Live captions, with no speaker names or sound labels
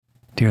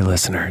Dear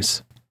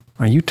listeners,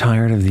 are you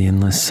tired of the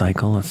endless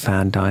cycle of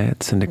fad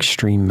diets and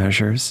extreme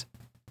measures?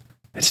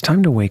 It's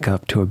time to wake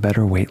up to a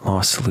better weight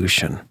loss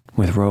solution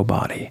with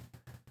Rowbody.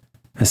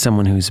 As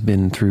someone who's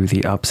been through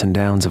the ups and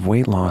downs of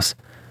weight loss,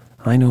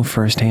 I know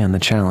firsthand the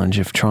challenge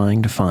of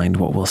trying to find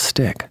what will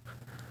stick.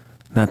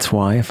 That's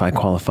why if I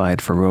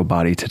qualified for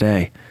Rowbody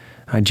today,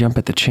 I'd jump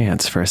at the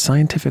chance for a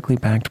scientifically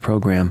backed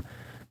program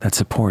that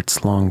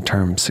supports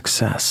long-term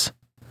success.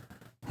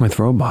 With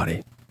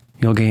Rowbody,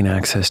 you'll gain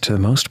access to the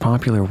most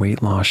popular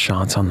weight loss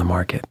shots on the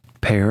market,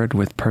 paired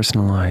with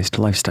personalized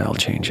lifestyle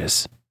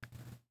changes.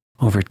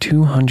 Over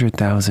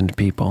 200,000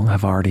 people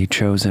have already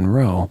chosen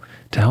Row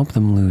to help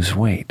them lose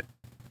weight.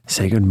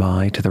 Say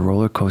goodbye to the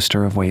roller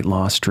coaster of weight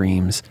loss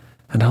dreams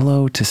and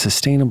hello to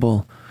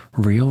sustainable,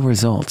 real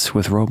results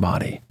with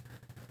Rowbody.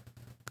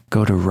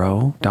 Go to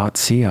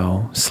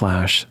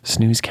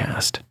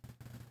row.co/snoozecast.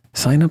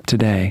 Sign up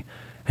today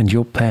and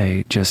you'll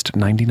pay just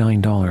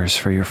 $99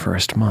 for your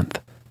first month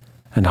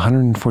and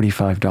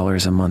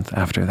 $145 a month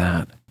after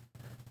that.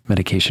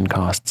 Medication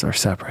costs are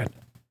separate.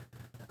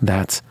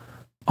 That's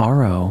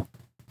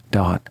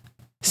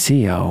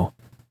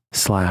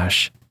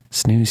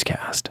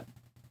ro.co/snoozecast.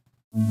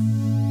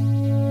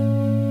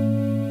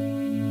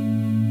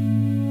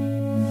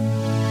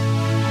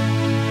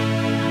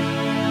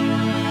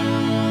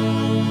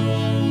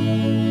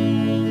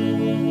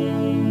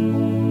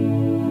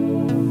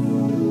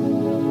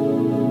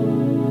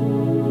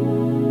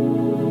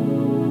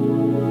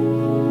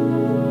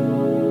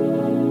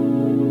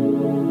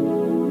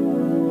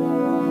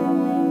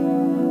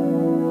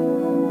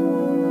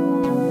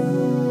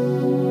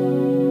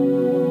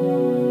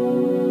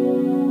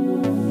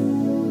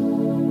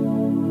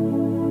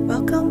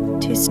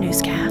 Welcome to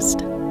Snoozecast,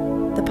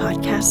 the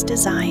podcast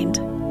designed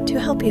to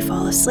help you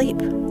fall asleep.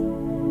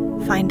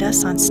 Find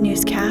us on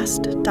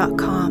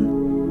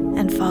snoozecast.com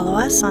and follow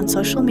us on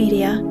social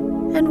media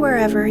and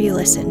wherever you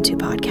listen to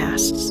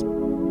podcasts.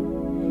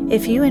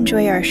 If you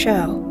enjoy our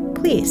show,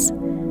 please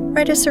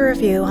write us a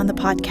review on the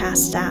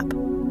podcast app.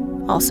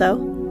 Also,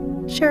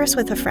 share us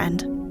with a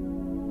friend.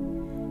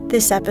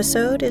 This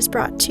episode is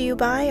brought to you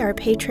by our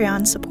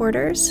Patreon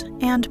supporters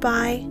and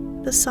by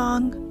the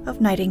Song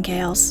of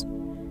Nightingales.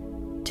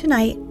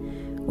 Tonight,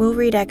 we'll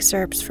read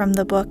excerpts from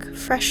the book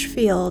Fresh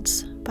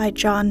Fields by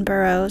John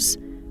Burroughs,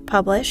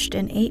 published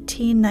in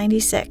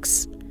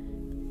 1896.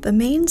 The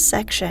main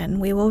section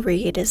we will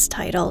read is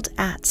titled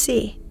At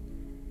Sea.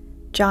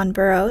 John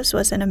Burroughs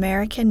was an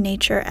American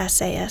nature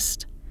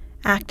essayist,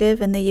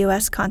 active in the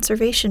U.S.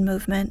 conservation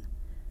movement.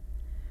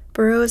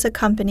 Burroughs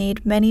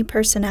accompanied many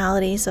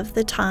personalities of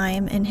the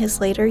time in his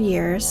later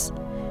years,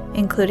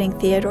 including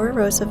Theodore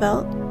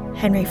Roosevelt,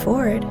 Henry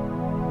Ford,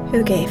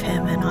 who gave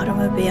him an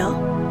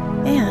automobile,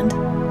 and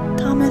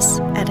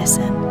Thomas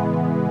Edison.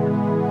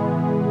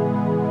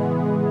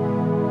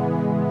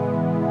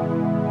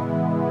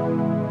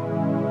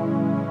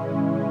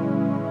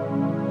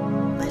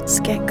 Let's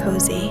get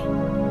cozy.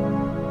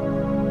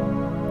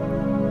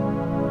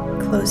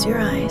 Close your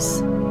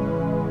eyes.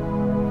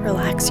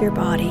 Relax your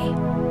body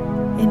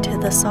into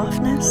the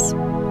softness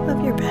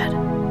of your bed.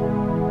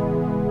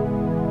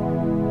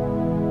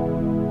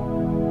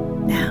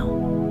 Now,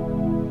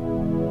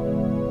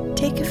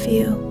 take a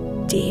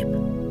few deep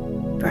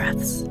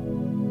breaths.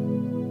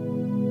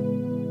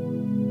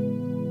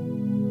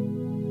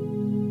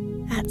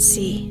 At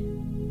sea,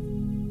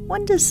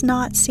 one does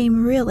not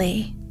seem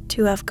really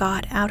to have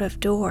got out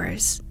of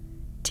doors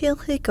till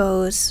he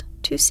goes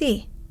to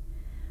sea.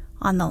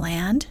 On the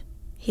land,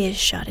 he is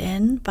shut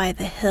in by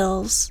the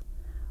hills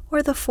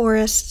or the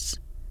forests,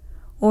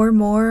 or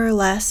more or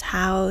less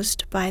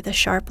housed by the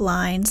sharp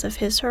lines of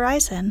his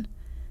horizon.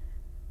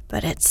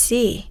 But at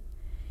sea,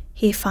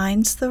 he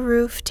finds the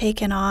roof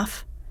taken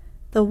off,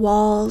 the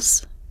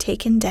walls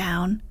taken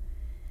down.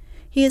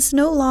 He is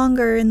no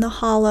longer in the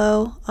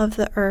hollow of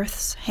the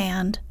earth's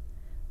hand,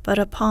 but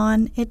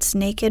upon its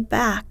naked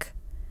back,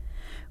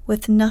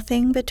 with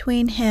nothing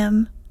between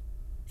him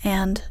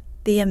and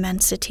the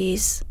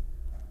immensities.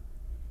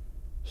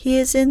 He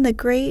is in the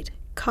great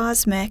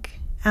cosmic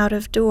out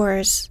of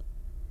doors,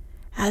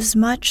 as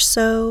much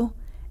so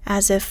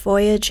as if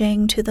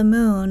voyaging to the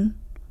moon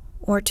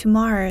or to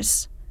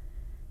Mars.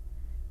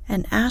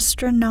 An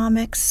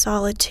astronomic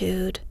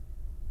solitude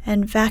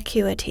and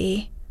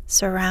vacuity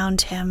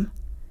surround him.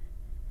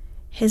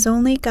 His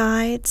only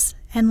guides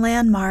and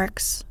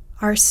landmarks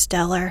are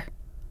stellar.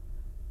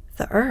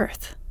 The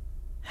earth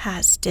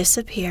has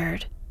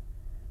disappeared.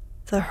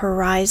 The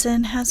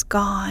horizon has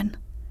gone.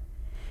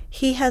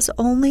 He has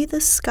only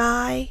the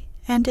sky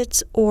and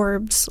its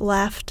orbs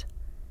left.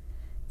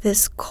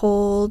 This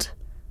cold,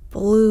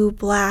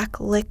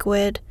 blue-black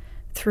liquid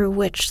through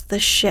which the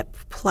ship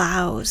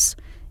plows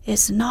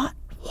is not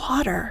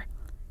water,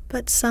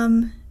 but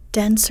some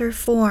denser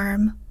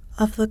form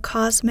of the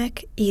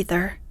cosmic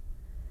ether.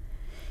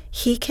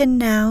 He can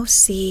now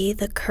see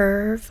the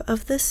curve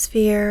of the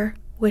sphere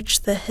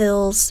which the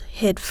hills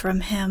hid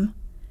from him.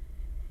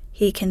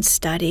 He can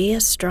study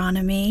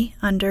astronomy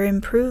under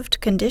improved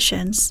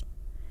conditions.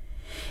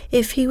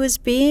 If he was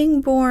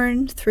being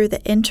borne through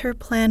the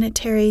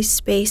interplanetary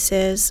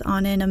spaces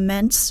on an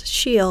immense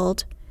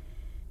shield,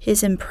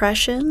 his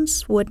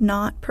impressions would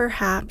not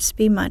perhaps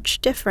be much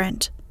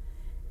different.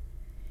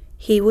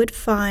 He would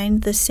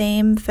find the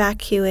same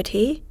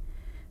vacuity,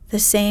 the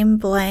same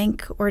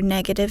blank or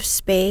negative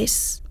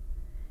space,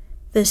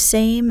 the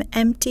same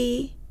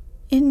empty,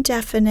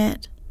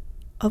 indefinite,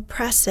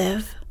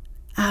 oppressive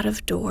out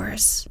of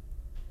doors.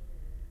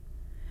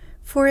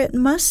 For it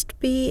must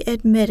be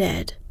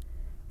admitted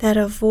that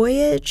a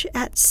voyage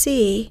at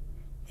sea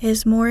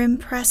is more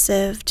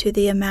impressive to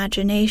the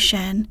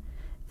imagination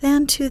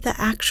than to the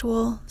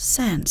actual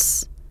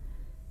sense.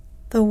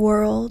 The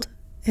world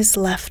is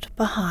left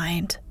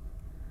behind.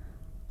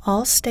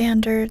 All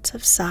standards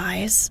of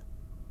size,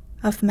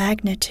 of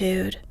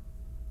magnitude,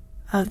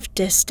 of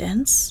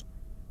distance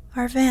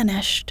are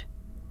vanished.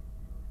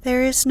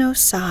 There is no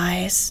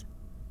size,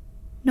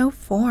 no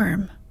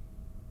form,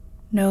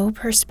 no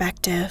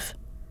perspective.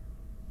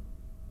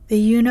 The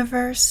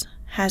universe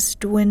has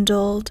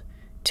dwindled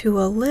to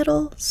a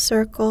little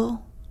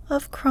circle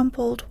of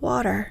crumpled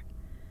water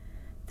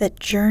that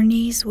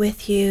journeys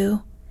with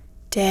you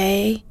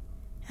day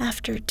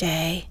after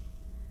day,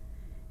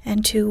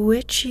 and to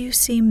which you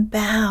seem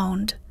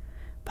bound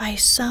by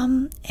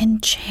some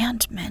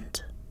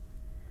enchantment.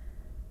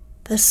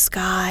 The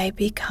sky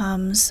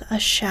becomes a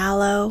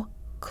shallow,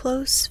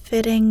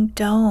 close-fitting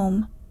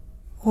dome,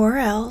 or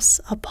else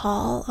a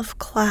pall of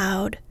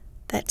cloud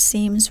that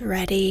seems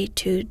ready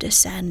to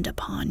descend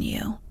upon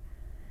you.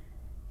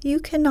 You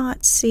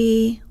cannot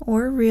see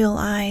or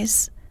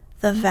realize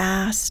the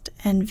vast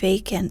and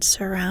vacant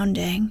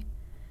surrounding.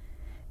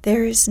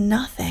 There is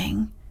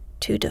nothing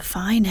to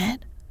define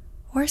it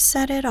or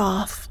set it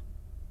off.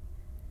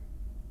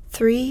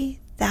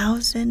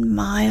 3,000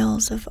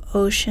 miles of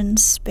ocean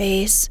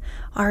space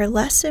are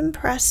less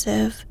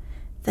impressive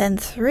than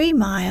 3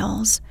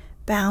 miles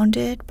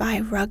bounded by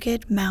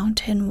rugged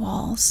mountain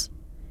walls.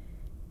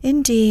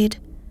 Indeed,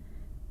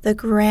 the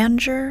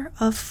grandeur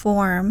of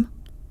form,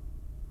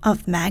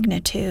 of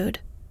magnitude,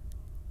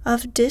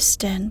 of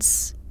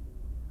distance,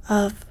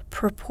 of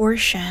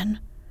proportion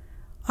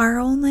are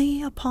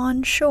only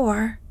upon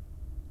shore.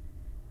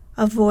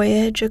 A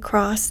voyage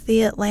across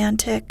the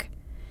Atlantic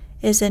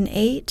is an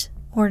 8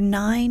 or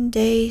 9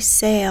 day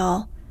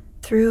sail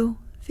through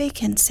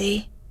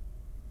vacancy.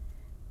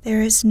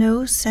 There is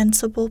no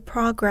sensible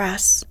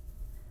progress.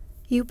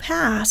 You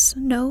pass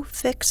no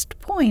fixed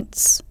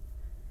points.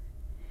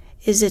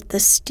 Is it the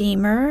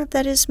steamer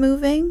that is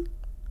moving,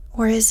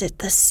 or is it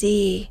the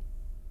sea?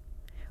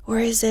 Or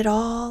is it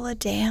all a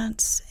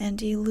dance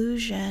and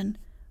illusion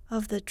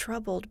of the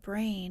troubled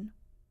brain?